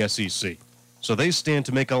the SEC. So they stand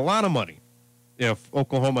to make a lot of money if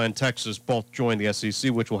Oklahoma and Texas both join the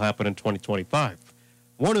SEC, which will happen in 2025.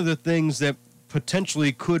 One of the things that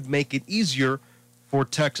potentially could make it easier for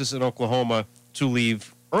Texas and Oklahoma to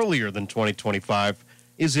leave earlier than 2025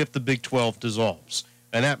 is if the Big 12 dissolves.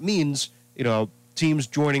 And that means, teams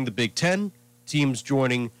joining the Big 10, teams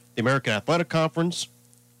joining the American Athletic Conference,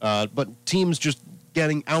 but teams just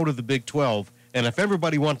getting out of the Big 12. And if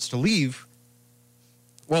everybody wants to leave,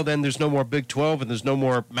 well, then there's no more Big 12 and there's no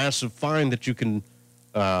more massive fine that you can,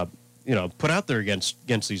 put out there against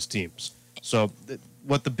these teams. So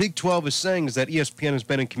what the Big 12 is saying is that ESPN has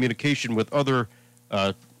been in communication with other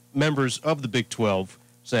members of the Big 12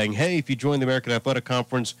 saying, hey, if you join the American Athletic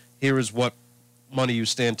Conference, here is what money you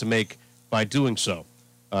stand to make by doing so.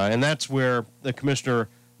 And that's where the commissioner,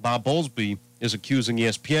 Bob Bowlesby, is accusing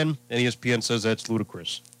ESPN, and ESPN says that's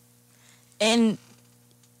ludicrous. And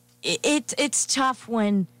it's tough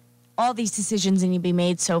when all these decisions need to be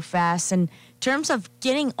made so fast. And in terms of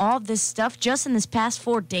getting all this stuff just in this past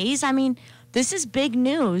 4 days, I mean, this is big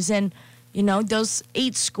news. And, those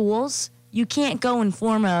 8 schools, you can't go and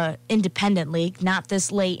form a independent league, not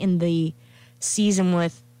this late in the season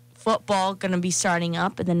with football going to be starting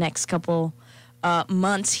up in the next couple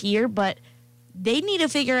months here. But they need to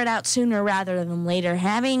figure it out sooner rather than later.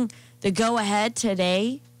 Having the go-ahead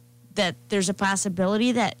today that there's a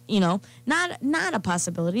possibility that, not a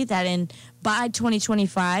possibility that by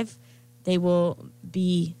 2025 they will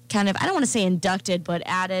be kind of, I don't want to say inducted, but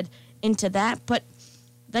added into that. But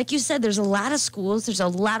like you said, there's a lot of schools, there's a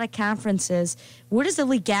lot of conferences. Where does the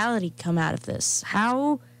legality come out of this?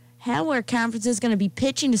 How are conferences going to be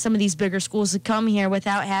pitching to some of these bigger schools to come here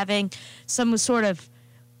without having some sort of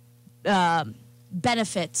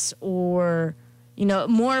benefits or,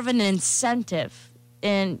 more of an incentive?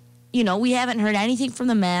 And, we haven't heard anything from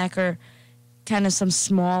the MAC or kind of some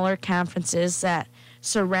smaller conferences that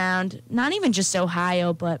surround not even just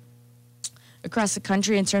Ohio, but across the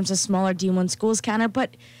country in terms of smaller D1 schools kind of.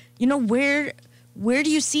 But, where where do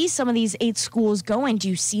you see some of these 8 schools going? Do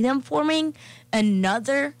you see them forming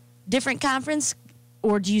another different conference,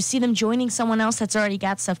 or do you see them joining someone else that's already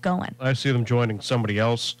got stuff going? I see them joining somebody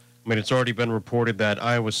else. I mean, it's already been reported that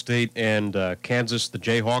Iowa State and Kansas, the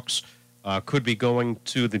Jayhawks, could be going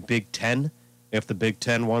to the Big Ten if the Big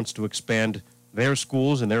Ten wants to expand their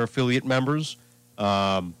schools and their affiliate members.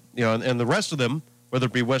 And the rest of them, whether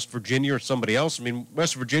it be West Virginia or somebody else. I mean,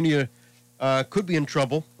 West Virginia could be in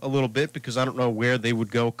trouble a little bit because I don't know where they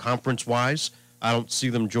would go conference-wise. I don't see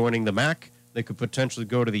them joining the MAC. They could potentially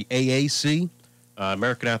go to the AAC,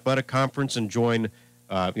 American Athletic Conference, and join,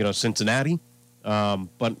 Cincinnati.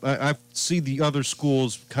 But I see the other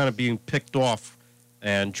schools kind of being picked off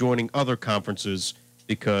and joining other conferences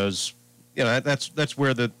because, that's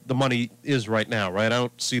where the money is right now, right? I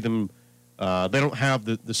don't see them. They don't have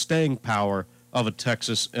the staying power of a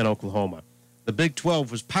Texas and Oklahoma. The Big 12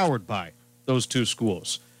 was powered by those 2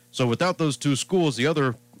 schools. So without those 2 schools, the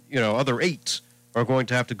other 8 are going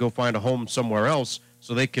to have to go find a home somewhere else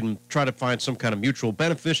so they can try to find some kind of mutual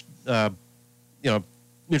benefit,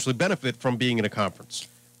 mutually benefit from being in a conference.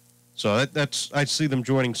 So I see them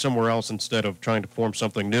joining somewhere else instead of trying to form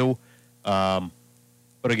something new. But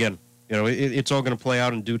again, it's all going to play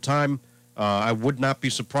out in due time. I would not be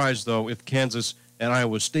surprised, though, if Kansas and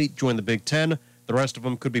Iowa State join the Big Ten. The rest of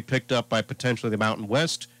them could be picked up by potentially the Mountain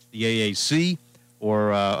West, the AAC,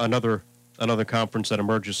 or another conference that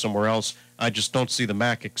emerges somewhere else. I just don't see the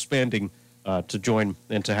MAC expanding to join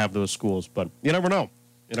and to have those schools. But you never know.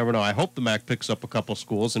 I hope the MAC picks up a couple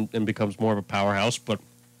schools and becomes more of a powerhouse, but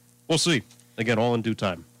we'll see. Again, all in due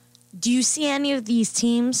time. Do you see any of these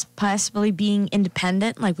teams possibly being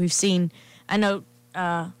independent? Like we've seen, I know,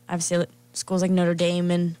 obviously, schools like Notre Dame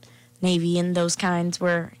and Navy and those kinds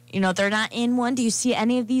where, they're not in one. Do you see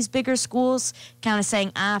any of these bigger schools kind of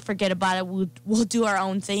saying, forget about it, we'll do our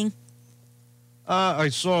own thing? I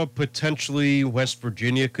saw potentially West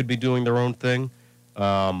Virginia could be doing their own thing.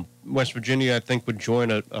 West Virginia, I think, would join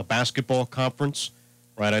a basketball conference,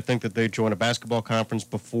 right? I think that they join a basketball conference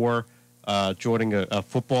before joining a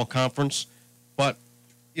football conference, but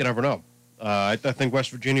you never know. I think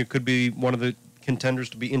West Virginia could be one of the contenders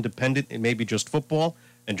to be independent and maybe just football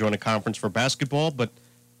and join a conference for basketball. But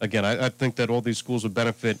again, I think that all these schools would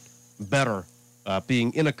benefit better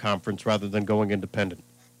being in a conference rather than going independent.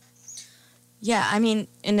 Yeah, I mean,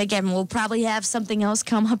 and again, we'll probably have something else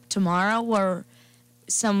come up tomorrow where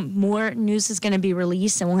some more news is going to be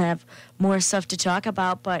released and we'll have more stuff to talk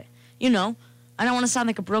about. But, I don't want to sound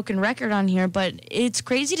like a broken record on here, but it's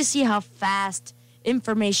crazy to see how fast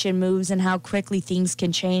information moves and how quickly things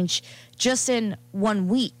can change just in 1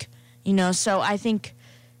 week, So I think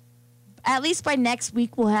at least by next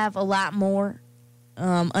week we'll have a lot more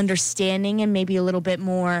understanding and maybe a little bit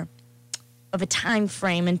more of a time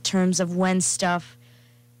frame in terms of when stuff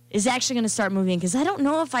is actually going to start moving. Because I don't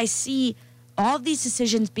know if I see all of these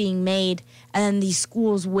decisions being made and then these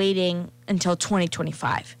schools waiting until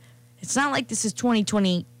 2025. It's not like this is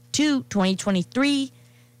 2022, 2023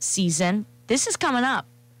 season. This is coming up.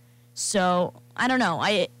 So I don't know.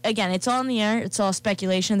 Again, it's all in the air. It's all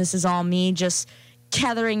speculation. This is all me just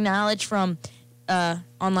gathering knowledge from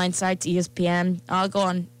online sites, ESPN. I'll go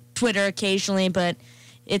on Twitter occasionally, but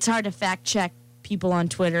it's hard to fact check people on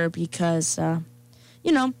Twitter because,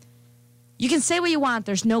 you can say what you want.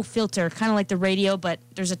 There's no filter, kind of like the radio, but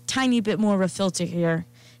there's a tiny bit more of a filter here.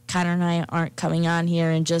 Connor and I aren't coming on here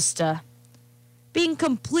and just being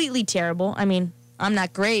completely terrible. I mean, I'm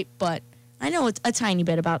not great, but I know it's a tiny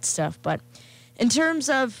bit about stuff. But in terms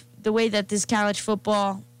of the way that this college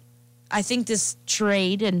football, I think this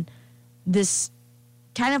trade and this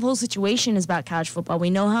kind of whole situation is about college football. We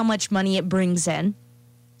know how much money it brings in.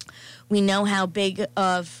 We know how big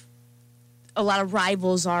of a lot of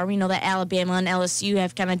rivals are. We know that Alabama and LSU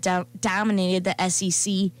have kind of dominated the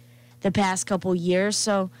SEC the past couple years.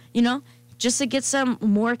 So, just to get some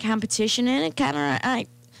more competition in it,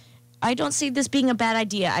 I don't see this being a bad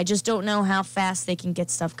idea. I just don't know how fast they can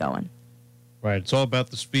get stuff going. Right. It's all about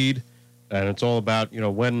the speed, and it's all about,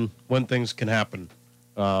 when things can happen.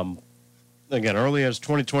 Again, early as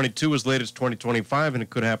 2022, as late as 2025, and it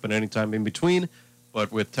could happen anytime in between.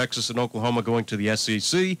 But with Texas and Oklahoma going to the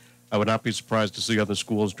SEC, I would not be surprised to see other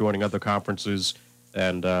schools joining other conferences.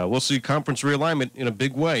 And we'll see conference realignment in a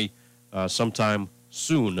big way sometime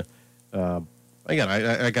soon. Again,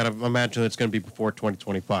 I got to imagine it's going to be before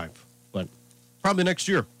 2025. But probably next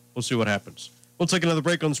year. We'll see what happens. We'll take another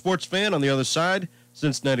break on Sports Fan. On the other side,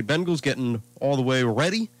 Cincinnati Bengals getting all the way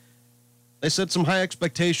ready. They set some high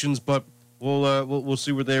expectations, but we'll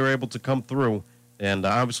see where they were able to come through. And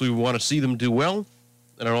obviously we want to see them do well.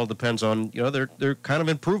 And it all depends on, their kind of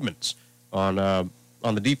improvements. on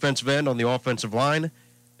the defensive end, on the offensive line,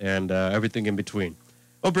 and everything in between.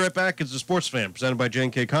 We'll be right back. It's the Sports Fan, presented by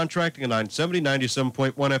J&K Contracting at 970,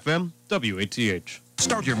 97.1 FM, WATH.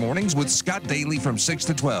 Start your mornings with Scott Daly from 6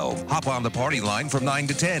 to 12. Hop on the party line from 9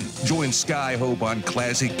 to 10. Join Sky Hope on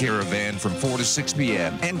Classic Caravan from 4 to 6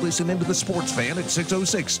 p.m. And listen into the Sports Fan at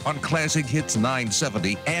 6:06 on Classic Hits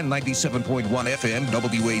 970 and 97.1 FM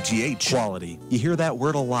WATH. Quality. You hear that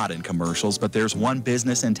word a lot in commercials, but there's one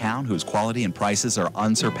business in town whose quality and prices are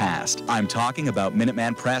unsurpassed. I'm talking about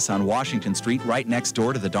Minuteman Press on Washington Street, right next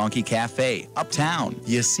door to the Donkey Cafe, uptown.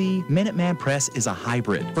 You see, Minuteman Press is a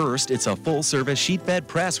hybrid. First, it's a full-service sheet-fed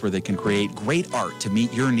press where they can create great art to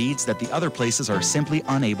meet your needs that the other places are simply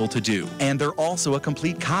unable to do. And they're also a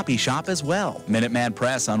complete copy shop as well. Minuteman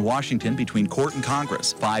Press on Washington between Court and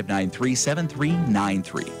Congress,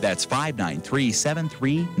 593-7393. That's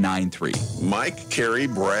 593-7393. Mike Carey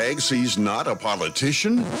brags he's not a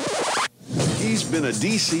politician. He's been a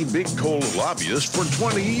D.C. big coal lobbyist for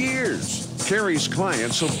 20 years. Kerry's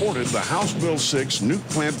client supported the House Bill 6 nuke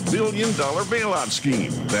plant billion-dollar bailout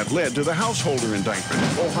scheme that led to the householder indictment,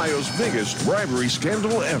 Ohio's biggest bribery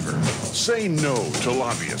scandal ever. Say no to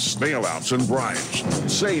lobbyists, bailouts, and bribes.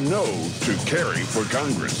 Say no to Kerry for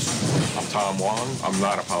Congress. I'm Tom Wong. I'm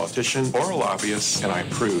not a politician or a lobbyist, and I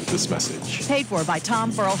approve this message. Paid for by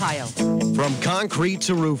Tom for Ohio. From concrete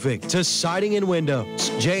to roofing to siding and windows,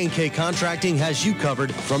 J&K Contracting has you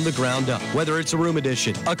covered from the ground up. Whether it's a room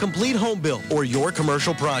addition, a complete home build, or your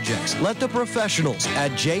commercial projects, let the professionals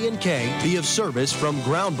at J&K be of service from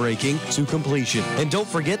groundbreaking to completion. And don't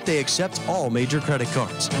forget they accept all major credit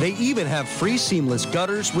cards. They even have free seamless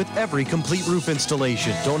gutters with every complete roof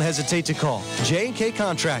installation. Don't hesitate to call J&K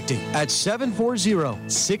Contracting at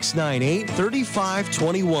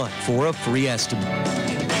 740-698-3521 for a free estimate.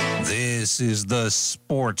 This is the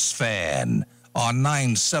Sports Fan on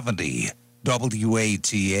 970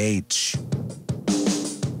 WATH.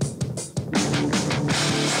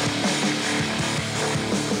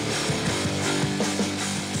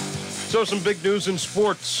 So some big news in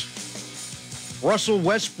sports. Russell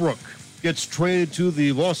Westbrook gets traded to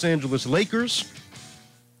the Los Angeles Lakers.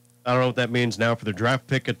 I don't know what that means now for the draft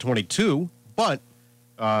pick at 22, but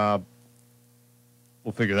we'll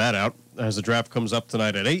figure that out as the draft comes up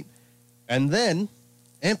tonight at 8. And then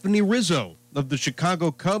Anthony Rizzo of the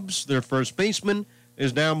Chicago Cubs, their first baseman,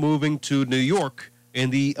 is now moving to New York in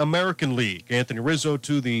the American League. Anthony Rizzo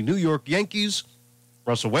to the New York Yankees,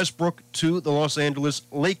 Russell Westbrook to the Los Angeles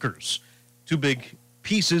Lakers. Two big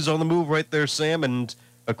pieces on the move right there, Sam. And,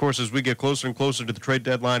 of course, as we get closer and closer to the trade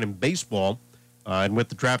deadline in baseball, and with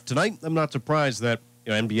the draft tonight, I'm not surprised that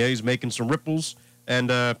NBA is making some ripples. And,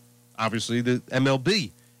 obviously, the MLB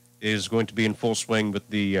is going to be in full swing with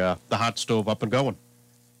the hot stove up and going.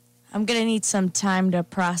 I'm going to need some time to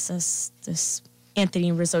process this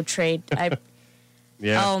Anthony Rizzo trade.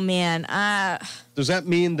 Yeah. Oh, man. Does that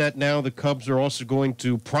mean that now the Cubs are also going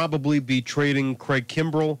to probably be trading Craig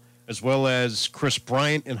Kimbrell as well as Chris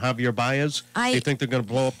Bryant and Javier Baez? Do you think they're going to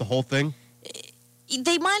blow up the whole thing?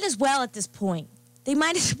 They might as well at this point. They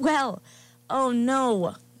might as well. Oh,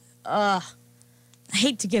 no. I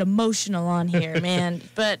hate to get emotional on here, man.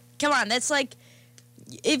 But, come on. That's like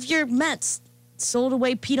if your Mets sold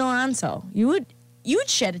away Pete Alonso, you would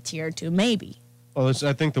shed a tear or two, maybe. Well,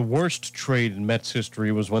 I think the worst trade in Mets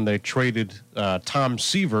history was when they traded Tom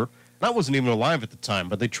Seaver. I wasn't even alive at the time,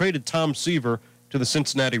 but they traded Tom Seaver to the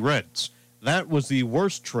Cincinnati Reds. That was the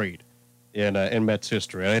worst trade in Mets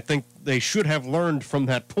history. And I think they should have learned from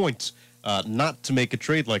that point not to make a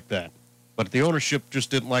trade like that. But the ownership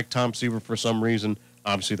just didn't like Tom Seaver for some reason.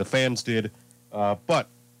 Obviously, the fans did. But,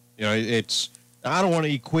 it's I don't want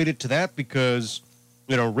to equate it to that because,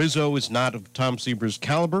 Rizzo is not of Tom Seaver's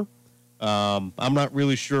caliber. I'm not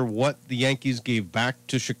really sure what the Yankees gave back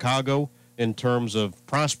to Chicago in terms of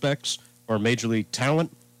prospects or major league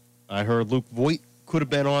talent. I heard Luke Voit could have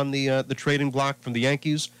been on the trading block from the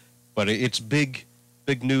Yankees, but it's big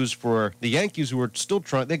news for the Yankees who are still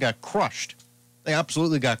trying. They got crushed. They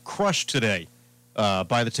absolutely got crushed today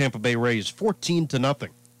by the Tampa Bay Rays, 14-0.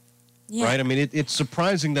 Yeah. Right? I mean, it's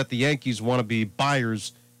surprising that the Yankees want to be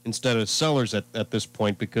buyers instead of sellers at this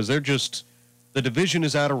point because they're just the division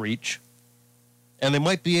is out of reach. And they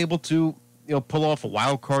might be able to, pull off a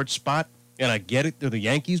wild card spot. And I get it, they're the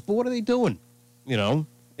Yankees, but what are they doing? They're out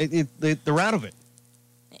of it.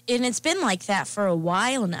 And it's been like that for a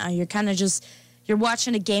while now. You're kind of you're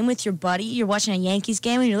watching a game with your buddy. You're watching a Yankees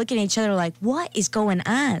game, and you're looking at each other like, what is going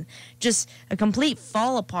on? Just a complete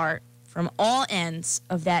fall apart from all ends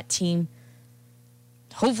of that team.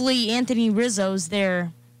 Hopefully Anthony Rizzo's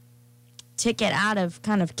their ticket out of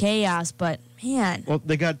kind of chaos, but Man. Well,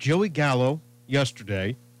 they got Joey Gallo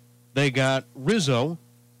yesterday. They got Rizzo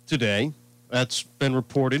today. That's been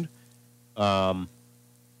reported.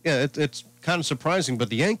 It's kind of surprising, but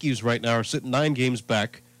the Yankees right now are sitting 9 games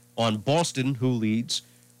back on Boston, who leads.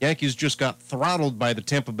 Yankees just got throttled by the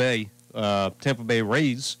Tampa Bay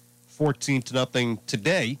Rays, 14-0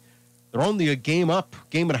 today. They're only a game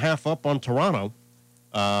and a half up on Toronto.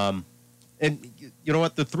 And you know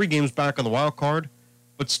what? They're 3 games back on the wild card,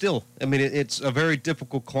 but still, I mean, it's a very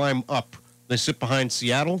difficult climb up. They sit behind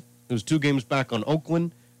Seattle, who's 2 games back on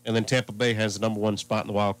Oakland, and then Tampa Bay has the number 1 spot in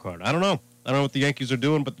the wild card. I don't know what the Yankees are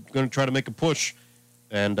doing, but they're going to try to make a push.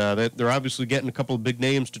 And they're obviously getting a couple of big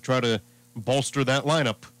names to try to bolster that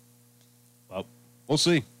lineup. Well, we'll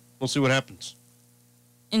see. We'll see what happens.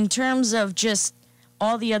 In terms of just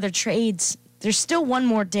all the other trades, there's still 1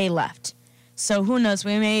 more day left. So who knows?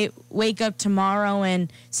 We may wake up tomorrow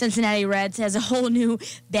and Cincinnati Reds has a whole new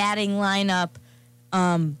batting lineup.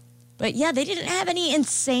 But, yeah, they didn't have any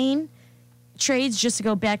insane trades. Just to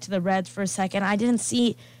go back to the Reds for a second, I didn't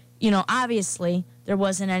see, obviously there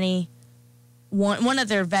wasn't any one of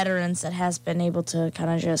their veterans that has been able to kind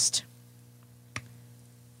of just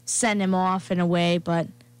send him off in a way, but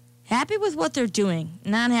happy with what they're doing.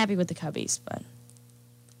 Not happy with the Cubbies, but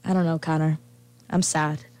I don't know, Connor. I'm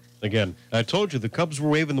sad. Again, I told you the Cubs were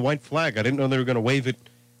waving the white flag. I didn't know they were going to wave it,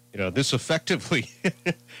 this effectively,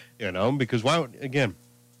 because again,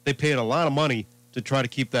 they paid a lot of money to try to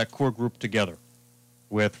keep that core group together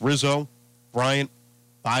with Rizzo, Bryant,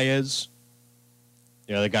 Baez.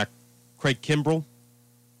 They got Craig Kimbrell.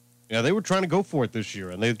 They were trying to go for it this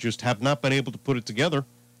year, and they just have not been able to put it together.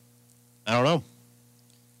 I don't know.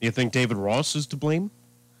 Do you think David Ross is to blame?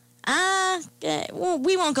 Well,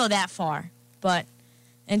 we won't go that far, but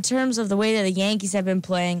in terms of the way that the Yankees have been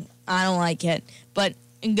playing, I don't like it. But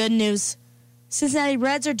in good news, Cincinnati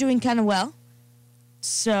Reds are doing kind of well.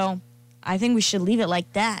 So I think we should leave it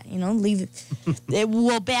like that.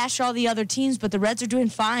 We'll bash all the other teams, but the Reds are doing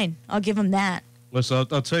fine. I'll give them that. Listen,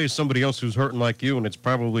 I'll tell you somebody else who's hurting like you, and it's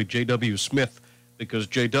probably J.W. Smith, because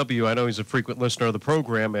J.W., I know he's a frequent listener of the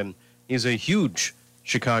program, and he's a huge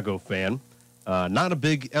Chicago fan, not a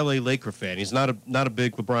big L.A. Laker fan. He's not a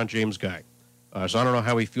big LeBron James guy. So I don't know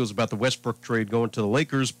how he feels about the Westbrook trade going to the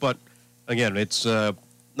Lakers, but, again, it's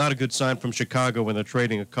not a good sign from Chicago when they're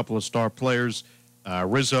trading a couple of star players.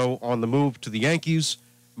 Rizzo on the move to the Yankees,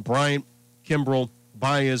 Bryant, Kimbrell,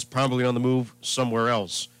 Baez probably on the move somewhere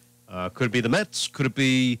else. Could it be the Mets? Could it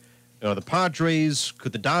be the Padres?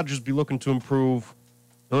 Could the Dodgers be looking to improve?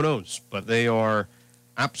 Who knows? But they are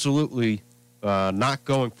absolutely not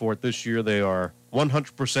going for it this year. They are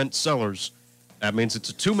 100% sellers. That means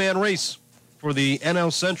it's a 2-man race for the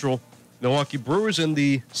NL Central. Milwaukee Brewers and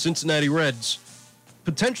the Cincinnati Reds.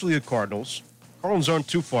 Potentially the Cardinals. Cardinals aren't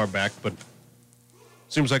too far back, but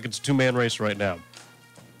seems like it's a 2-man race right now.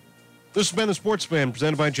 This has been The Sports Fan,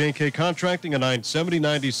 presented by J&K Contracting on 970,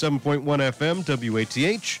 97.1 FM,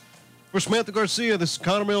 WATH. For Samantha Garcia, this is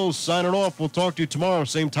Connor Mills signing off. We'll talk to you tomorrow,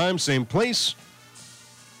 same time, same place.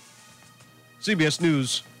 CBS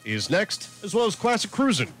News is next, as well as Classic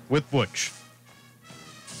Cruisin' with Butch.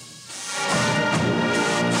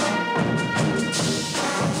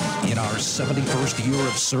 In our 71st year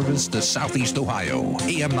of service to Southeast Ohio,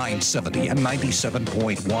 AM 970 and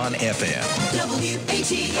 97.1 FM.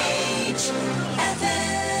 WATH.